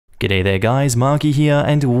G'day there guys, Marky here,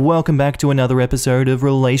 and welcome back to another episode of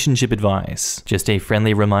Relationship Advice. Just a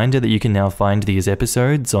friendly reminder that you can now find these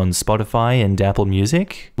episodes on Spotify and Apple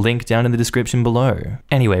Music, link down in the description below.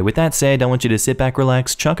 Anyway, with that said, I want you to sit back,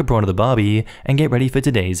 relax, chuck a prawn to the barbie, and get ready for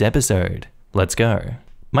today's episode. Let's go.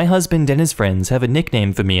 My husband and his friends have a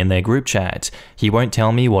nickname for me in their group chat. He won't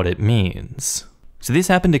tell me what it means. So this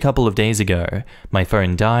happened a couple of days ago. My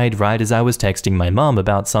phone died right as I was texting my mum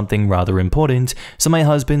about something rather important, so my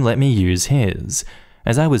husband let me use his.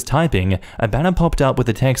 As I was typing, a banner popped up with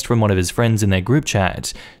a text from one of his friends in their group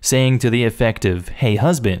chat, saying to the effect of, "Hey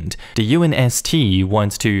husband, do you and ST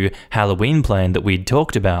want to Halloween plan that we'd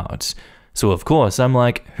talked about?" So of course I'm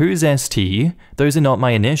like, who's ST? Those are not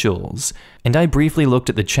my initials. And I briefly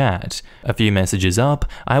looked at the chat. A few messages up,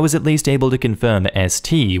 I was at least able to confirm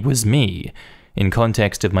ST was me, in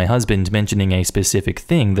context of my husband mentioning a specific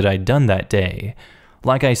thing that I'd done that day.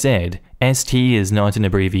 Like I said, ST is not an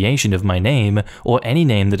abbreviation of my name or any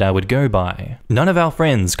name that I would go by. None of our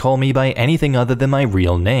friends call me by anything other than my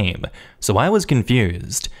real name, so I was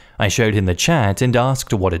confused. I showed him the chat and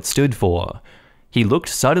asked what it stood for. He looked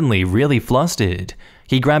suddenly really flustered.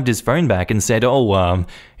 He grabbed his phone back and said,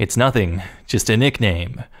 it's nothing, just a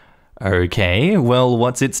nickname. Okay, well,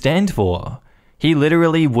 what's it stand for? He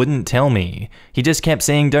literally wouldn't tell me. He just kept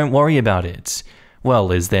saying, don't worry about it.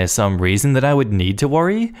 Well, is there some reason that I would need to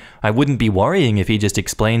worry? I wouldn't be worrying if he just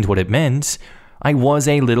explained what it meant. I was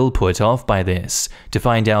a little put off by this, to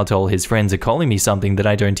find out all his friends are calling me something that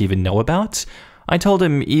I don't even know about. I told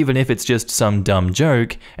him even if it's just some dumb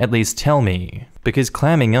joke, at least tell me, because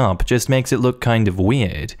clamming up just makes it look kind of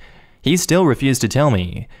weird. He still refused to tell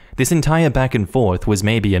me. This entire back and forth was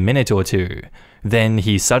maybe a minute or two. Then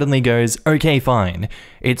he suddenly goes, okay fine,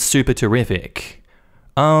 it's super terrific.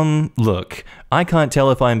 Look, I can't tell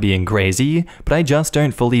if I'm being crazy, but I just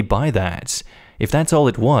don't fully buy that. If that's all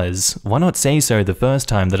it was, why not say so the first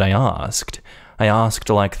time that I asked? I asked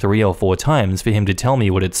like 3 or 4 times for him to tell me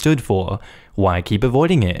what it stood for. Why keep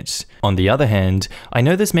avoiding it? On the other hand, I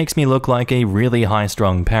know this makes me look like a really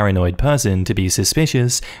high-strung paranoid person to be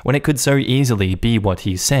suspicious when it could so easily be what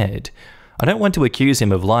he said. I don't want to accuse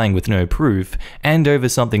him of lying with no proof, and over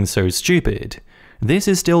something so stupid. This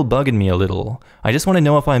is still bugging me a little. I just want to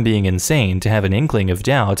know if I'm being insane to have an inkling of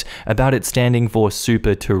doubt about it standing for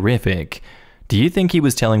super terrific. Do you think he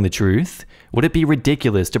was telling the truth? Would it be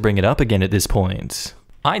ridiculous to bring it up again at this point?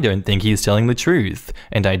 I don't think he's telling the truth,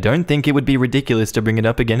 and I don't think it would be ridiculous to bring it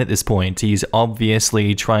up again at this point. He's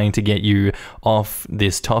obviously trying to get you off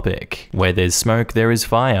this topic. Where there's smoke, there is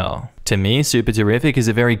fire. To me, super terrific is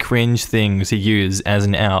a very cringe thing to use as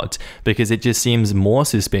an out, because it just seems more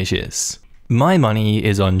suspicious. My money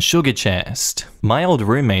is on Sugar Chest. My old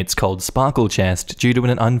roommate's called Sparkle Chest due to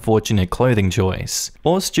an unfortunate clothing choice.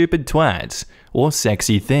 Or stupid twat. Or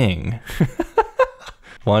sexy thing.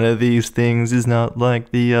 One of these things is not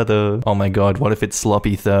like the other. Oh my god, what if it's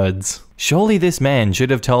sloppy thirds? Surely this man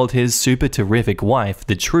should have told his super terrific wife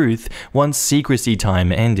the truth once secrecy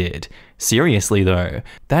time ended. Seriously though,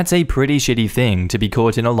 that's a pretty shitty thing to be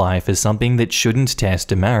caught in a lie for something that shouldn't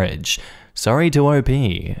test a marriage. Sorry to OP.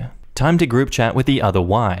 Time to group chat with the other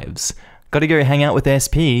wives. Gotta go hang out with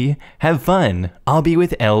SP. Have fun. I'll be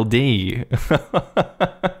with LD.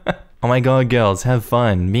 Oh my god, girls, have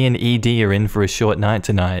fun. Me and ED are in for a short night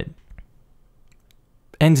tonight.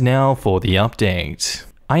 And now for the update.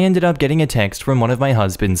 I ended up getting a text from one of my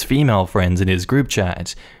husband's female friends in his group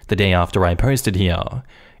chat, the day after I posted here.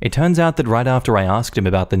 It turns out that right after I asked him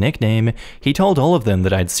about the nickname, he told all of them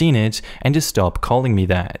that I'd seen it and to stop calling me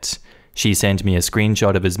that. She sent me a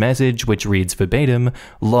screenshot of his message, which reads verbatim,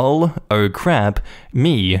 "Lol, oh crap,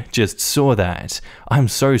 me just saw that. I'm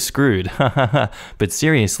so screwed, hahaha, but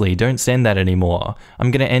seriously, don't send that anymore.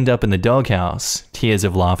 I'm gonna end up in the doghouse. Tears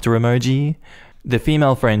of laughter emoji." The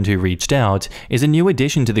female friend who reached out is a new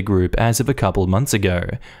addition to the group as of a couple months ago.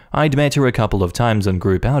 I'd met her a couple of times on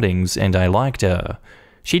group outings, and I liked her.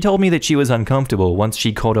 She told me that she was uncomfortable once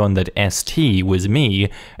she caught on that ST was me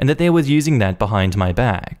and that they was using that behind my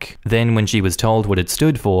back. Then when she was told what it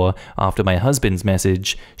stood for, after my husband's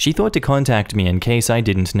message, she thought to contact me in case I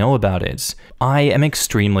didn't know about it. I am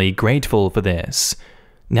extremely grateful for this.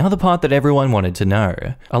 Now the part that everyone wanted to know.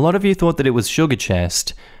 A lot of you thought that it was Sugar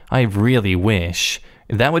Chest. I really wish.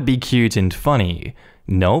 That would be cute and funny.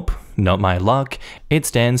 Nope, not my luck. It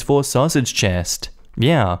stands for Sausage Chest.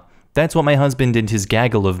 Yeah. That's what my husband and his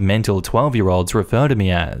gaggle of mental 12-year-olds refer to me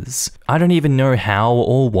as. I don't even know how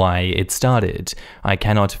or why it started. I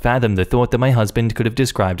cannot fathom the thought that my husband could have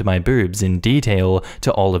described my boobs in detail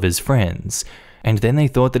to all of his friends. and then they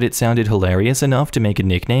thought that it sounded hilarious enough to make a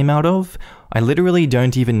nickname out of? I literally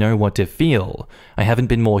don't even know what to feel. I haven't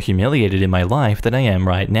been more humiliated in my life than I am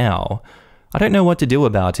right now. I don't know what to do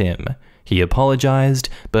about him. He apologized,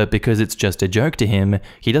 but because it's just a joke to him,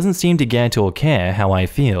 he doesn't seem to get or care how I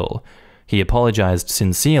feel. He apologized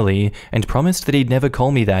sincerely and promised that he'd never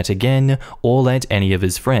call me that again or let any of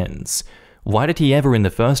his friends. Why did he ever in the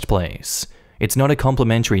first place? It's not a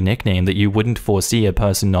complimentary nickname that you wouldn't foresee a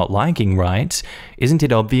person not liking, right? Isn't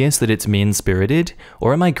it obvious that it's mean-spirited?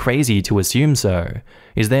 Or am I crazy to assume so?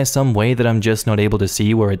 Is there some way that I'm just not able to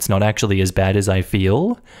see where it's not actually as bad as I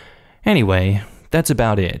feel? Anyway, that's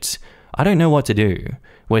about it. I don't know what to do.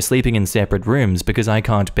 We're sleeping in separate rooms because I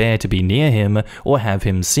can't bear to be near him or have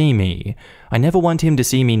him see me. I never want him to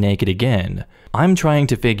see me naked again. I'm trying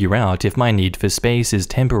to figure out if my need for space is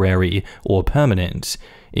temporary or permanent.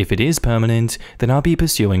 If it is permanent, then I'll be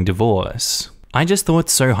pursuing divorce. I just thought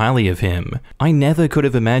so highly of him. I never could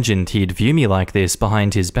have imagined he'd view me like this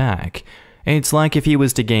behind his back. It's like if he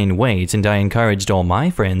was to gain weight and I encouraged all my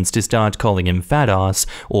friends to start calling him fat ass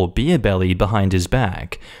or beer belly behind his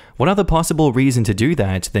back. What other possible reason to do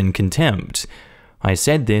that than contempt? I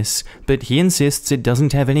said this, but he insists it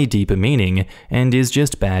doesn't have any deeper meaning and is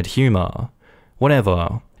just bad humor.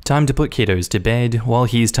 Whatever. Time to put kiddos to bed while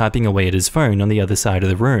he's typing away at his phone on the other side of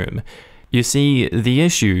the room. You see, the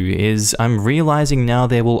issue is I'm realizing now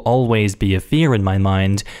there will always be a fear in my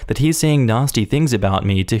mind that he's saying nasty things about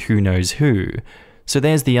me to who knows who. So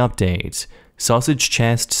there's the update. Sausage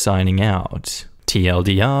Chest signing out.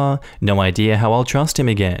 TLDR, no idea how I'll trust him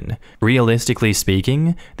again. Realistically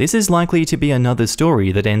speaking, this is likely to be another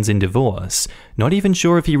story that ends in divorce. Not even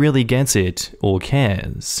sure if he really gets it or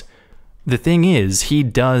cares. The thing is, he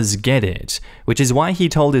does get it, which is why he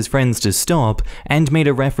told his friends to stop and made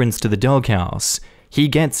a reference to the doghouse. He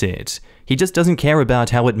gets it. He just doesn't care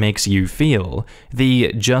about how it makes you feel.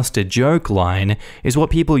 The "just a joke" line is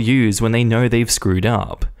what people use when they know they've screwed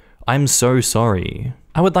up. I'm so sorry.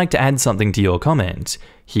 I would like to add something to your comment.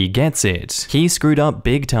 He gets it. He screwed up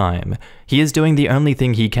big time. He is doing the only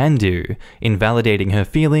thing he can do, invalidating her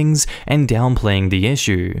feelings and downplaying the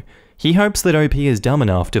issue. He hopes that OP is dumb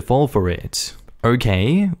enough to fall for it.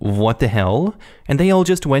 Okay, what the hell? And they all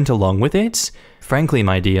just went along with it? Frankly,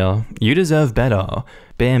 my dear, you deserve better.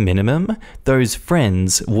 Bare minimum, those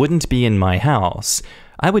friends wouldn't be in my house.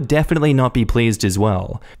 I would definitely not be pleased as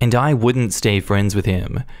well, and I wouldn't stay friends with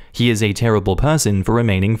him. He is a terrible person for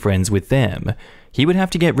remaining friends with them. He would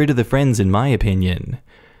have to get rid of the friends in my opinion.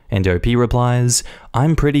 And OP replies,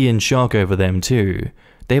 I'm pretty in shock over them too.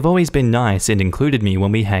 They've always been nice and included me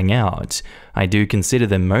when we hang out. I do consider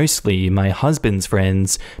them mostly my husband's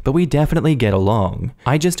friends, but we definitely get along.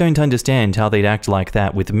 I just don't understand how they'd act like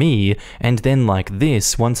that with me, and then like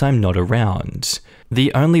this once I'm not around.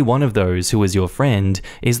 The only one of those who is your friend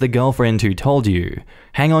is the girlfriend who told you.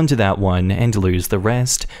 Hang on to that one and lose the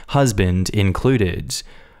rest, husband included.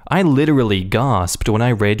 I literally gasped when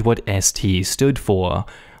I read what ST stood for.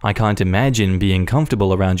 I can't imagine being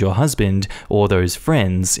comfortable around your husband or those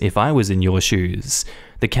friends if I was in your shoes.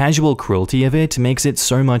 The casual cruelty of it makes it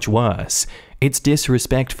so much worse. It's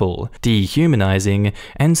disrespectful, dehumanizing,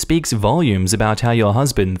 and speaks volumes about how your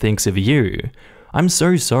husband thinks of you. I'm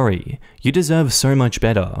so sorry. You deserve so much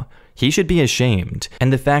better. He should be ashamed,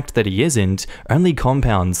 and the fact that he isn't only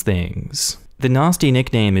compounds things. The nasty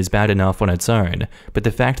nickname is bad enough on its own, but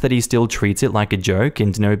the fact that he still treats it like a joke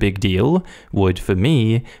and no big deal would, for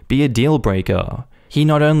me, be a deal breaker. He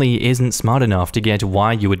not only isn't smart enough to get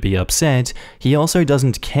why you would be upset, he also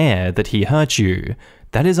doesn't care that he hurt you.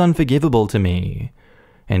 That is unforgivable to me.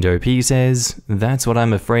 And OP says, that's what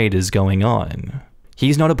I'm afraid is going on.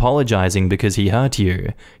 He's not apologizing because he hurt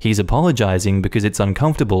you. He's apologizing because it's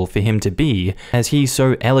uncomfortable for him to be, as he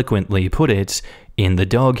so eloquently put it, in the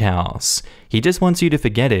doghouse. He just wants you to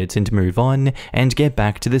forget it and move on and get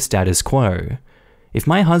back to the status quo. If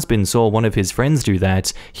my husband saw one of his friends do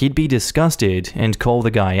that, he'd be disgusted and call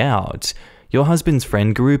the guy out. Your husband's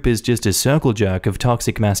friend group is just a circle jerk of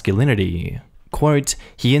toxic masculinity. Quote,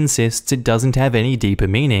 he insists it doesn't have any deeper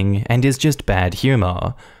meaning and is just bad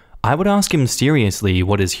humor. I would ask him seriously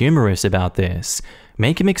what is humorous about this.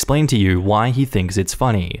 Make him explain to you why he thinks it's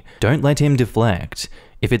funny. Don't let him deflect.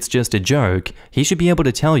 If it's just a joke, he should be able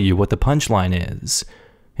to tell you what the punchline is.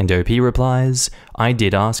 And OP replies, I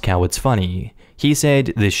did ask how it's funny. He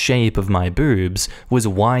said the shape of my boobs was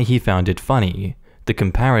why he found it funny. The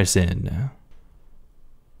comparison.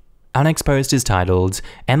 Our next post is titled,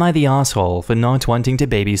 Am I the asshole for not wanting to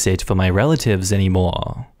babysit for my relatives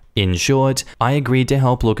anymore? In short, I agreed to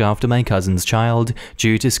help look after my cousin's child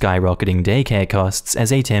due to skyrocketing daycare costs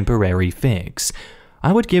as a temporary fix.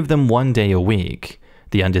 I would give them 1 day a week.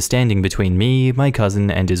 The understanding between me, my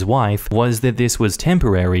cousin, and his wife was that this was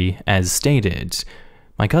temporary, as stated.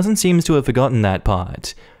 My cousin seems to have forgotten that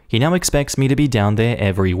part. He now expects me to be down there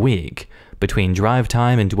every week. Between drive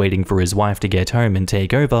time and waiting for his wife to get home and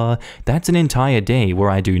take over, that's an entire day where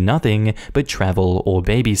I do nothing but travel or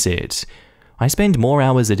babysit. I spend more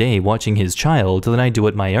hours a day watching his child than I do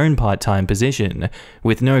at my own part-time position,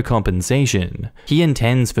 with no compensation. He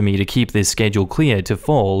intends for me to keep this schedule clear to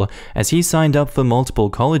fall, as he signed up for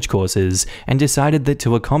multiple college courses and decided that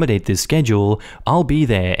to accommodate this schedule, I'll be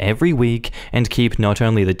there every week and keep not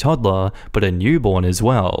only the toddler, but a newborn as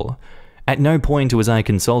well. At no point was I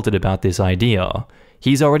consulted about this idea.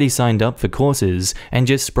 He's already signed up for courses and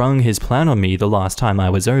just sprung his plan on me the last time I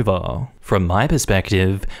was over. From my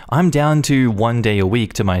perspective, I'm down to 1 day a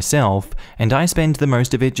week to myself, and I spend the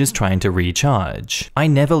most of it just trying to recharge. I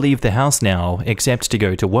never leave the house now, except to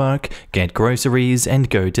go to work, get groceries, and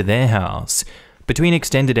go to their house. Between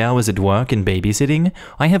extended hours at work and babysitting,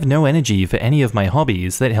 I have no energy for any of my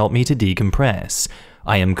hobbies that help me to decompress.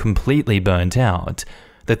 I am completely burnt out.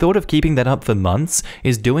 The thought of keeping that up for months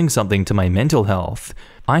is doing something to my mental health.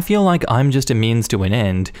 I feel like I'm just a means to an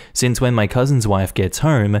end, since when my cousin's wife gets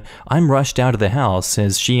home, I'm rushed out of the house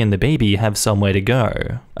as she and the baby have somewhere to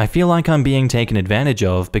go. I feel like I'm being taken advantage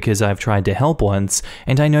of because I've tried to help once,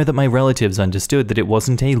 and I know that my relatives understood that it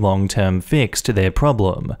wasn't a long-term fix to their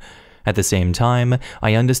problem. At the same time,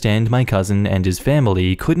 I understand my cousin and his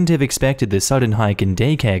family couldn't have expected the sudden hike in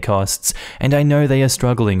daycare costs, and I know they are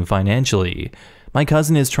struggling financially. My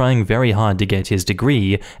cousin is trying very hard to get his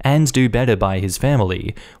degree and do better by his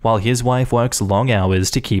family, while his wife works long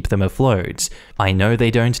hours to keep them afloat. I know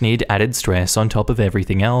they don't need added stress on top of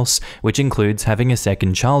everything else, which includes having a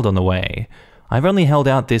second child on the way. I've only held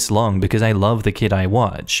out this long because I love the kid I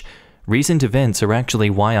watch. Recent events are actually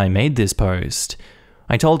why I made this post.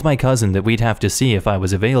 I told my cousin that we'd have to see if I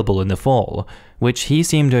was available in the fall, which he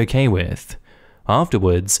seemed okay with.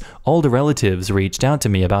 Afterwards, older relatives reached out to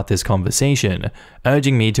me about this conversation,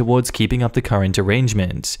 urging me towards keeping up the current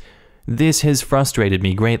arrangement. This has frustrated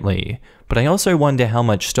me greatly, but I also wonder how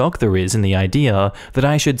much stock there is in the idea that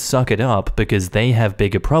I should suck it up because they have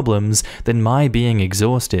bigger problems than my being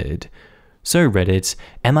exhausted. So Reddit,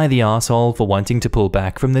 am I the asshole for wanting to pull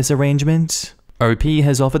back from this arrangement? OP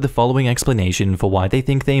has offered the following explanation for why they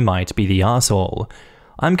think they might be the asshole.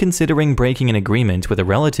 I'm considering breaking an agreement with a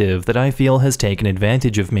relative that I feel has taken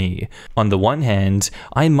advantage of me. On the one hand,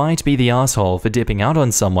 I might be the asshole for dipping out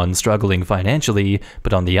on someone struggling financially,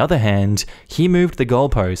 but on the other hand, he moved the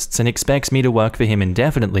goalposts and expects me to work for him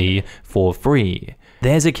indefinitely for free.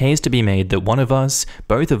 There's a case to be made that one of us,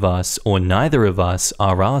 both of us, or neither of us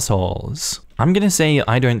are assholes. I'm gonna say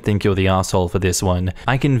I don't think you're the asshole for this one.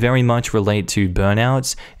 I can very much relate to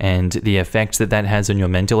burnout and the effect that that has on your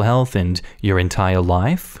mental health and your entire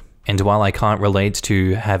life. And while I can't relate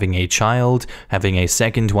to having a child, having a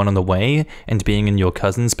second one on the way, and being in your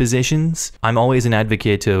cousin's positions, I'm always an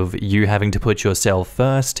advocate of you having to put yourself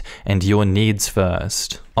first and your needs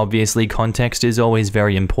first. Obviously, context is always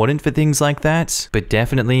very important for things like that, but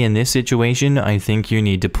definitely in this situation, I think you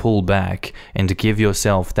need to pull back and give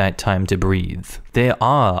yourself that time to breathe. There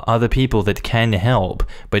are other people that can help,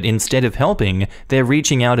 but instead of helping, they're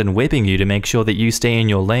reaching out and whipping you to make sure that you stay in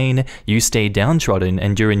your lane, you stay downtrodden,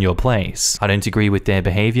 and you're in your place. I don't agree with their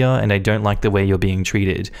behavior, and I don't like the way you're being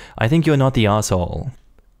treated. I think you're not the asshole.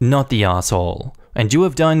 Not the asshole. And you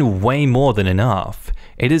have done way more than enough.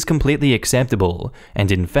 It is completely acceptable,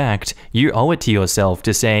 and in fact, you owe it to yourself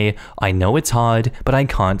to say, I know it's hard, but I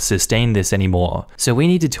can't sustain this anymore. So we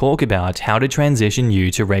need to talk about how to transition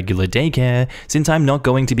you to regular daycare, since I'm not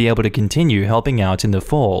going to be able to continue helping out in the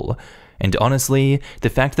fall. And honestly,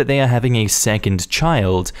 the fact that they are having a second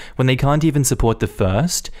child when they can't even support the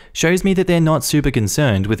first shows me that they're not super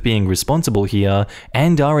concerned with being responsible here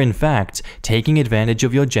and are in fact taking advantage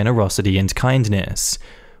of your generosity and kindness.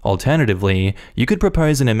 Alternatively, you could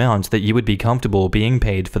propose an amount that you would be comfortable being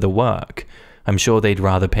paid for the work. I'm sure they'd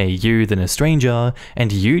rather pay you than a stranger,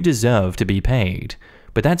 and you deserve to be paid.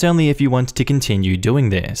 But that's only if you want to continue doing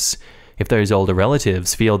this. If those older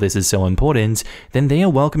relatives feel this is so important, then they are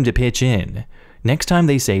welcome to pitch in. Next time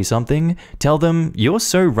they say something, tell them, you're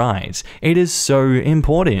so right, it is so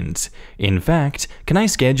important. In fact, can I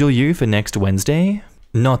schedule you for next Wednesday?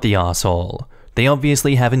 Not the asshole. They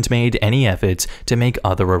obviously haven't made any effort to make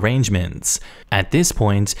other arrangements. At this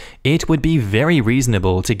point, it would be very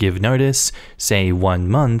reasonable to give notice, say 1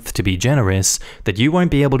 month to be generous, that you won't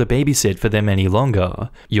be able to babysit for them any longer.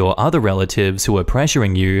 Your other relatives who are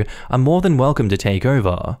pressuring you are more than welcome to take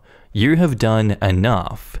over. You have done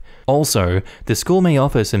enough. Also, the school may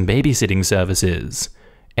offer some babysitting services.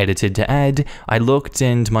 Edited to add, I looked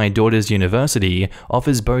and my daughter's university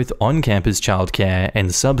offers both on-campus childcare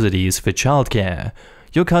and subsidies for childcare.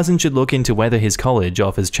 Your cousin should look into whether his college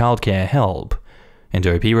offers childcare help. And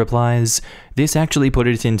OP replies, this actually put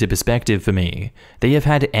it into perspective for me. They have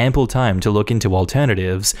had ample time to look into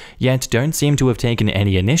alternatives, yet don't seem to have taken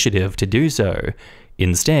any initiative to do so.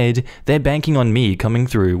 Instead, they're banking on me coming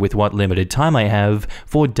through with what limited time I have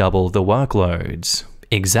for double the workload.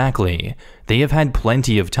 Exactly. They have had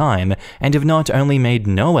plenty of time and have not only made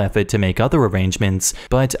no effort to make other arrangements,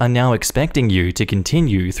 but are now expecting you to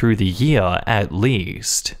continue through the year at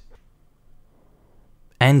least.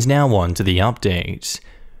 And now on to the update.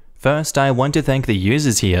 First, I want to thank the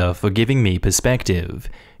users here for giving me perspective.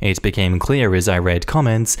 It became clear as I read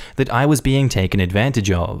comments that I was being taken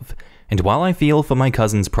advantage of. And while I feel for my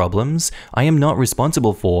cousin's problems, I am not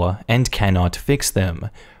responsible for and cannot fix them.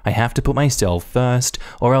 I have to put myself first,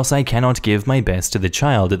 or else I cannot give my best to the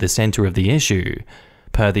child at the center of the issue.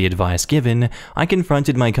 Per the advice given, I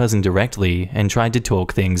confronted my cousin directly and tried to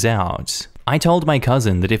talk things out. I told my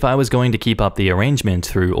cousin that if I was going to keep up the arrangement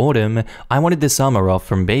through autumn, I wanted the summer off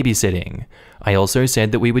from babysitting. I also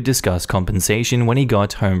said that we would discuss compensation when he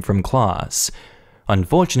got home from class.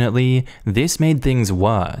 Unfortunately, this made things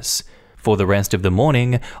worse. For the rest of the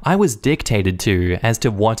morning, I was dictated to as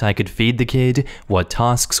to what I could feed the kid, what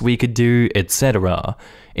tasks we could do, etc.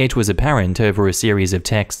 It was apparent over a series of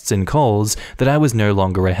texts and calls that I was no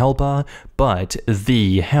longer a helper, but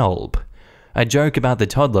the help. A joke about the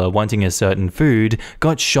toddler wanting a certain food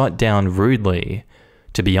got shot down rudely.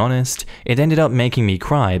 To be honest, it ended up making me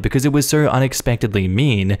cry because it was so unexpectedly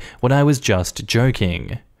mean when I was just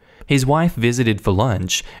joking. His wife visited for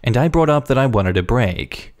lunch, and I brought up that I wanted a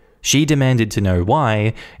break. She demanded to know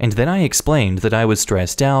why, and then I explained that I was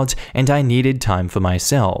stressed out and I needed time for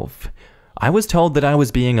myself. I was told that I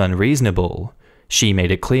was being unreasonable. She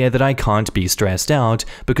made it clear that I can't be stressed out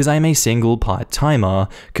because I'm a single part-timer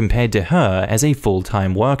compared to her as a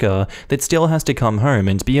full-time worker that still has to come home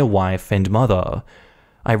and be a wife and mother.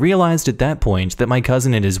 I realized at that point that my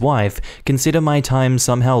cousin and his wife consider my time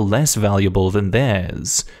somehow less valuable than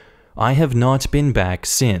theirs. I have not been back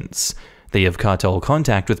since. They have cut all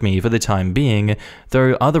contact with me for the time being,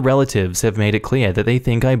 though other relatives have made it clear that they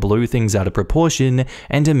think I blew things out of proportion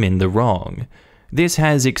and am in the wrong. This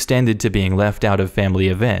has extended to being left out of family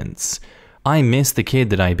events. I miss the kid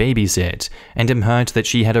that I babysit, and am hurt that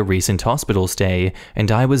she had a recent hospital stay and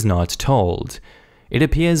I was not told. It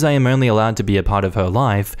appears I am only allowed to be a part of her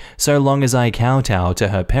life so long as I kowtow to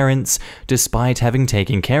her parents, despite having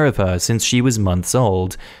taken care of her since she was months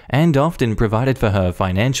old, and often provided for her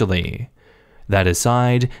financially. That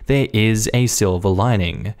aside, there is a silver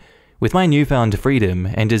lining. With my newfound freedom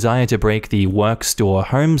and desire to break the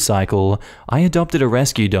work-store-home cycle, I adopted a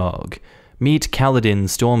rescue dog. Meet Kaladin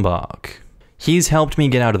Stormbark. He's helped me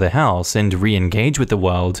get out of the house and re-engage with the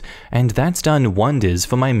world, and that's done wonders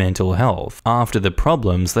for my mental health after the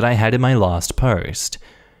problems that I had in my last post.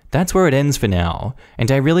 That's where it ends for now, and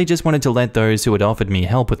I really just wanted to let those who had offered me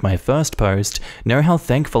help with my first post know how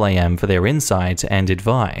thankful I am for their insight and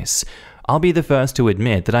advice. I'll be the first to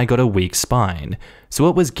admit that I got a weak spine, so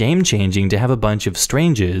it was game-changing to have a bunch of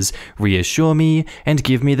strangers reassure me and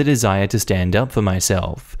give me the desire to stand up for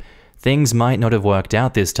myself. Things might not have worked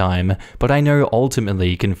out this time, but I know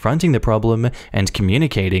ultimately confronting the problem and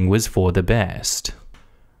communicating was for the best.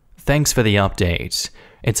 Thanks for the update.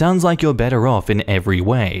 It sounds like you're better off in every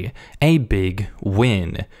way. A big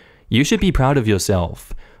win. You should be proud of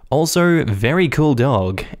yourself. Also, very cool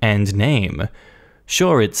dog and name.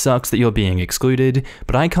 Sure, it sucks that you're being excluded,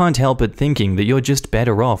 but I can't help but thinking that you're just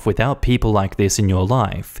better off without people like this in your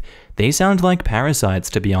life. They sound like parasites,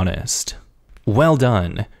 to be honest. Well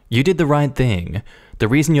done. You did the right thing. The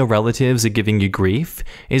reason your relatives are giving you grief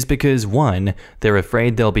is because 1, they're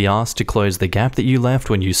afraid they'll be asked to close the gap that you left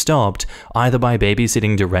when you stopped, either by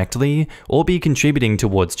babysitting directly or be contributing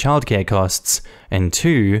towards childcare costs, and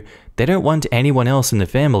 2, they don't want anyone else in the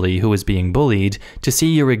family who is being bullied to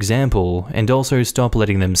see your example and also stop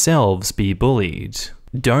letting themselves be bullied.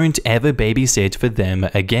 Don't ever babysit for them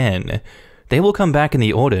again. They will come back in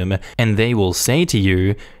the autumn and they will say to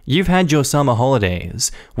you, "You've had your summer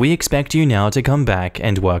holidays. We expect you now to come back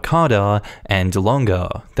and work harder and longer."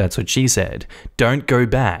 That's what she said. Don't go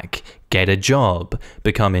back. Get a job.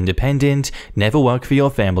 Become independent. Never work for your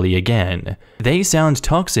family again. They sound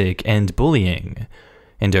toxic and bullying.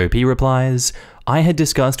 And OP replies, I had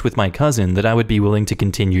discussed with my cousin that I would be willing to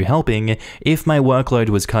continue helping if my workload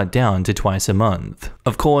was cut down to twice a month.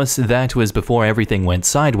 Of course, that was before everything went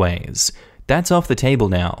sideways. That's off the table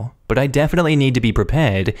now, but I definitely need to be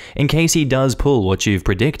prepared in case he does pull what you've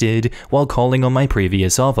predicted while calling on my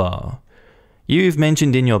previous offer. You've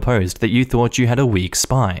mentioned in your post that you thought you had a weak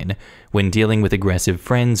spine. When dealing with aggressive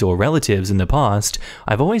friends or relatives in the past,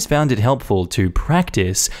 I've always found it helpful to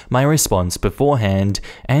practice my response beforehand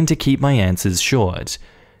and to keep my answers short.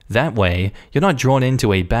 That way, you're not drawn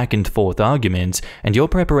into a back and forth argument, and your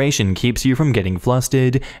preparation keeps you from getting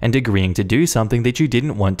flustered and agreeing to do something that you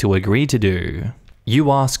didn't want to agree to do.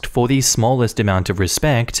 You asked for the smallest amount of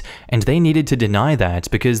respect, and they needed to deny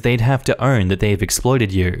that because they'd have to own that they've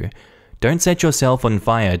exploited you. Don't set yourself on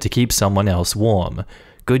fire to keep someone else warm.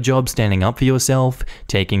 Good job standing up for yourself,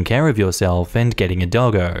 taking care of yourself, and getting a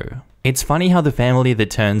doggo. It's funny how the family that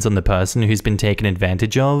turns on the person who's been taken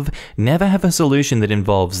advantage of never have a solution that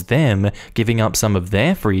involves them giving up some of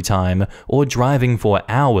their free time or driving for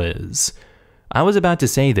hours. I was about to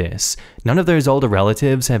say this, none of those older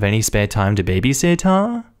relatives have any spare time to babysit,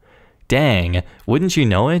 huh? Dang, wouldn't you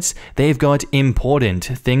know it? They've got important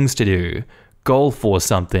things to do. Golf or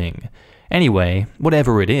something. Anyway,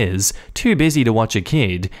 whatever it is, too busy to watch a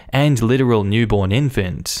kid and literal newborn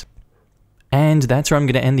infant. And that's where I'm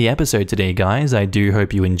going to end the episode today, guys. I do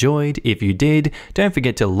hope you enjoyed. If you did, don't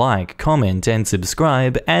forget to like, comment, and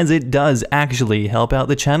subscribe, as it does actually help out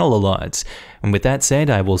the channel a lot. And with that said,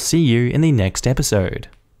 I will see you in the next episode.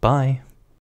 Bye.